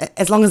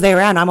as long as they're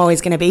around, I'm always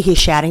going to be here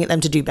shouting at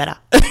them to do better.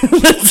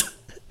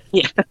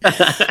 Yeah.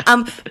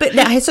 But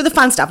now, so the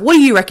fun stuff. What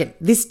do you reckon?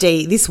 This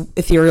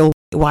ethereal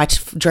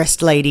white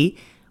dressed lady,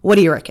 what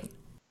do you reckon?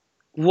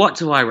 What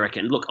do I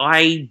reckon? Look,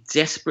 I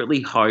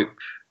desperately hope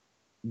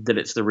that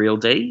it's the real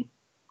Dee.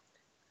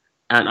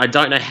 And I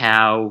don't know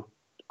how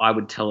I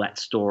would tell that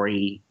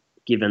story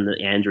given the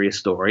Andrea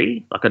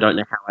story. I don't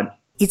know how I'd...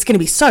 It's going to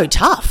be so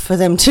tough for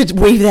them to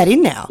weave that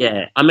in now.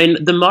 Yeah. I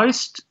mean, the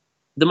most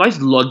the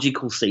most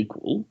logical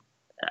sequel,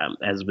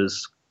 as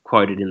was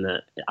quoted in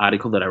the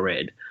article that I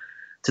read,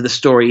 to the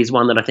story is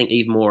one that I think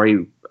Eve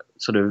Morey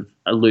sort of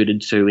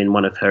alluded to in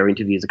one of her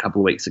interviews a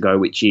couple of weeks ago,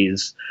 which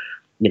is,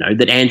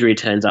 that Andrea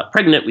turns up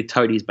pregnant with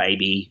Toadie's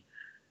baby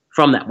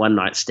from that one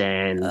night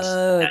stand.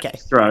 Okay.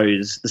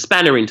 Throws the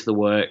spanner into the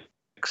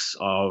works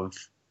of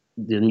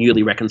the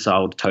newly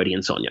reconciled Toadie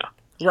and Sonia.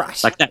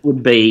 Right. Like that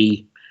would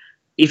be,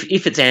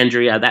 if it's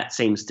Andrea, that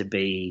seems to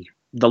be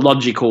the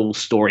logical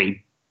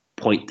story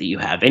point that you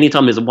have.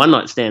 Anytime there's a one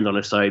night stand on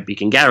a soap, you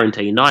can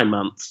guarantee 9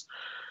 months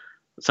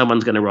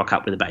someone's going to rock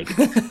up with a baby.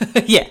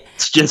 Yeah.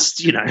 It's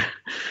just,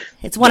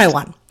 It's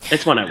 101.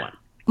 It's 101.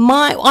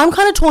 I'm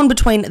kind of torn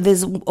between,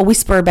 there's a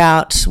whisper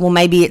about, well,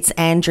 maybe it's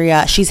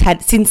Andrea. She's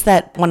had, since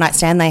that one night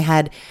stand they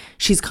had,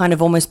 she's kind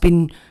of almost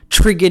been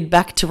triggered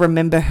back to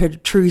remember her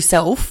true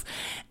self.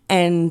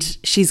 And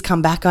she's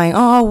come back going,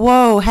 oh,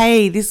 whoa,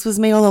 hey, this was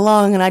me all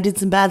along and I did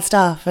some bad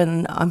stuff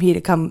and I'm here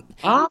to come.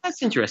 Oh,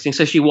 that's interesting.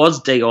 So she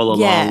was D all along.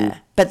 Yeah,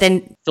 but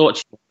then. Thought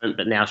she wasn't,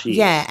 but now she is.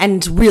 Yeah,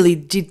 and really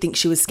did think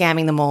she was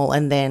scamming them all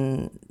and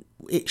then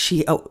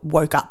she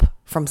woke up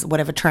from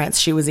whatever trance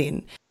she was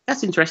in.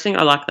 That's interesting.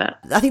 I like that.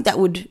 I think that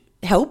would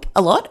help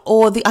a lot.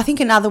 Or I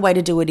think another way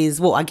to do it is,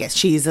 well, I guess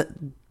she's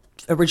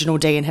original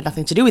D and had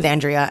nothing to do with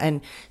Andrea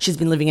and she's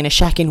been living in a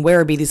shack in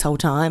Werribee this whole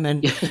time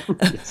and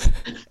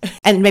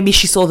and maybe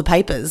she saw the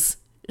papers.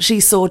 She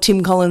saw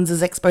Tim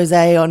Collins' expose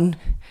on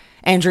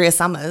Andrea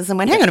Summers and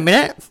went, hang on a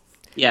minute.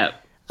 Yeah.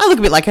 I look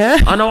a bit like her.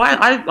 I know.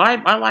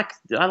 I like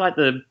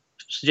the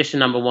suggestion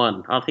number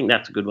one. I think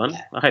that's a good one.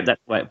 I hope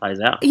that's the way it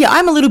plays out. Yeah,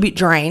 I'm a little bit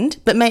drained,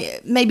 but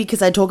maybe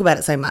because I talk about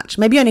it so much.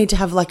 Maybe I need to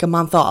have like a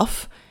month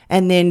off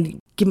and then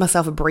give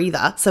myself a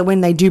breather so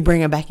when they do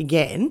bring her back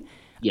again,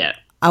 yeah,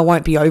 I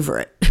won't be over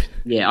it.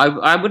 Yeah,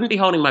 I wouldn't be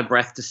holding my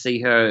breath to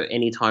see her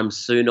anytime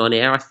soon on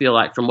air. I feel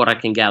like from what I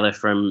can gather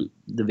from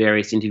the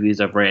various interviews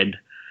I've read,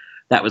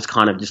 that was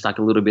kind of just like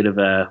a little bit of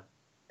an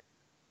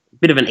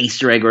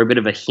Easter egg or a bit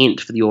of a hint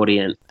for the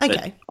audience.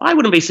 Okay. But I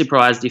wouldn't be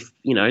surprised if,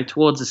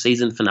 towards the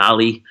season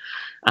finale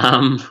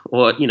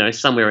or,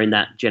 somewhere in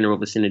that general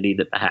vicinity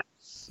that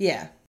perhaps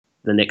the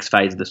next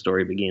phase of the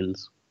story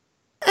begins.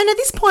 And at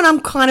this point, I'm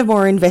kind of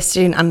more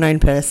invested in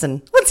Unknown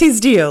Person. What's his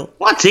deal?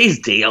 What's his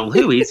deal?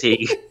 Who is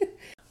he?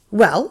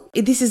 Well,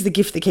 this is the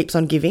gift that keeps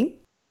on giving.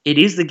 It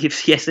is the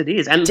gift. Yes, it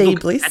is. And D.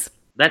 Bliss.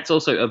 That's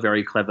also a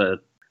very clever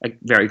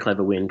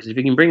win, because if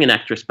you can bring an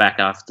actress back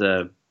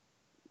after,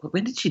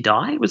 when did she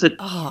die? Was it?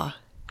 Oh,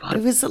 God.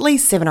 It was at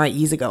least 7 or 8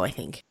 years ago, I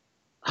think.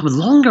 It was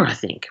longer, I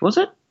think. Was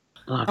it?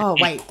 Oh,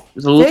 wait.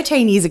 It was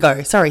 13 years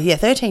ago. Sorry,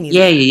 13 years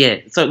ago.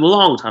 Yeah. So a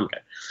long time ago.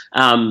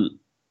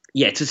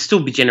 To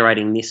still be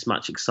generating this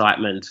much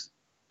excitement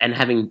and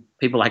having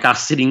people like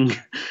us sitting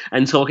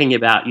and talking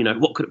about,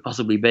 what could it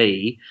possibly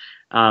be,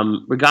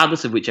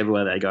 regardless of whichever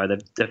way they go,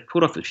 they've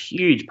put off a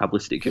huge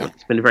publicity coup.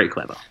 It's been very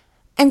clever.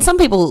 And some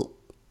people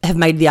have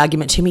made the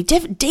argument to me,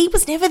 D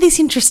was never this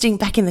interesting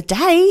back in the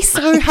day,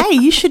 so hey,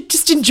 you should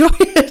just enjoy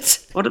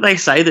it. What do they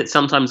say, that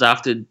sometimes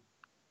after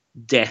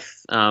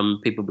death,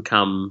 people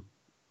become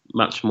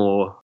much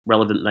more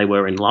relevant than they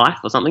were in life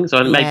or something?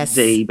 So maybe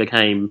D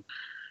became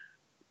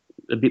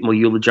a bit more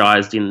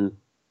eulogised in,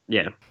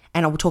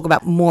 And I will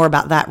talk more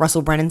about that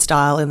Russell Brennan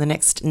style in the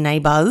next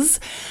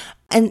Neighbours.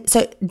 And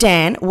so,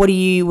 Dan, what are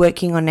you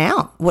working on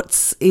now?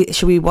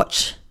 Should we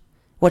watch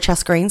our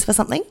screens for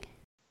something?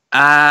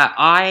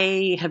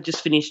 I have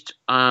just finished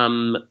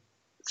some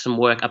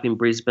work up in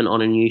Brisbane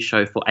on a new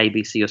show for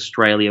ABC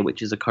Australia,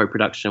 which is a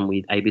co-production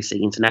with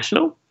ABC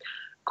International,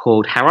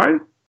 called Harrow,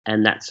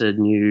 and that's a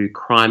new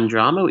crime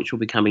drama which will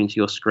be coming to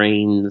your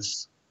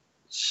screens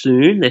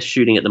soon. They're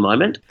shooting at the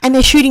moment. And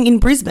they're shooting in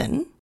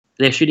Brisbane?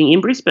 They're shooting in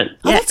Brisbane.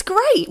 Oh, that's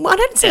great. Well, I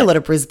don't see a lot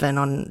of Brisbane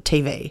on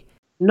TV.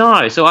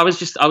 No, so I was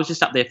just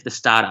up there for the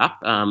startup,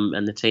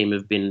 and the team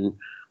have been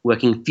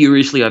working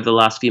furiously over the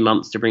last few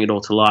months to bring it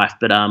all to life.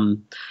 But so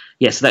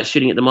that's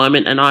shooting at the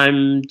moment, and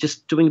I'm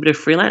just doing a bit of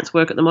freelance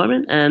work at the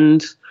moment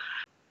and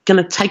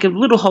going to take a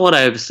little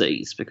holiday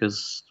overseas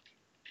because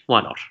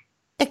why not?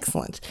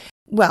 Excellent.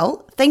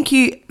 Well, thank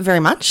you very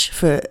much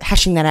for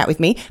hashing that out with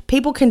me.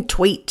 People can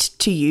tweet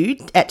to you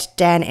at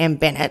Dan M.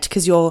 Bennett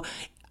because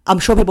I'm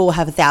sure people will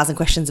have 1,000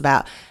 questions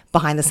about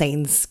behind the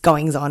scenes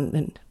goings on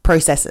and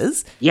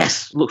processes.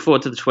 Yes, look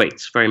forward to the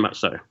tweets, very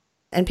much so.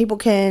 And people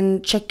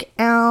can check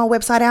our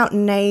website out,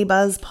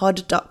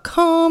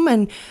 neighbourspod.com,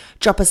 and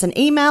drop us an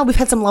email. We've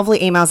had some lovely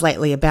emails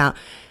lately about,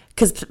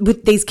 because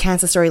with these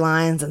cancer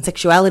storylines and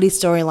sexuality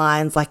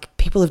storylines, like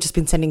people have just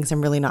been sending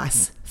some really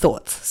nice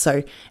thoughts,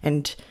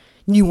 and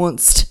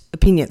nuanced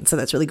opinions, so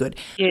that's really good.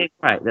 Yeah,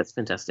 great, that's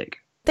fantastic.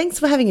 Thanks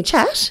for having a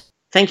chat.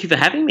 Thank you for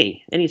having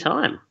me,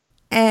 anytime.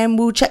 And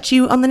we'll chat to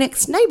you on the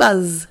next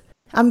Neighbours.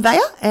 I'm Vaya,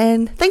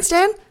 and thanks,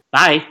 Dan.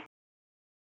 Bye.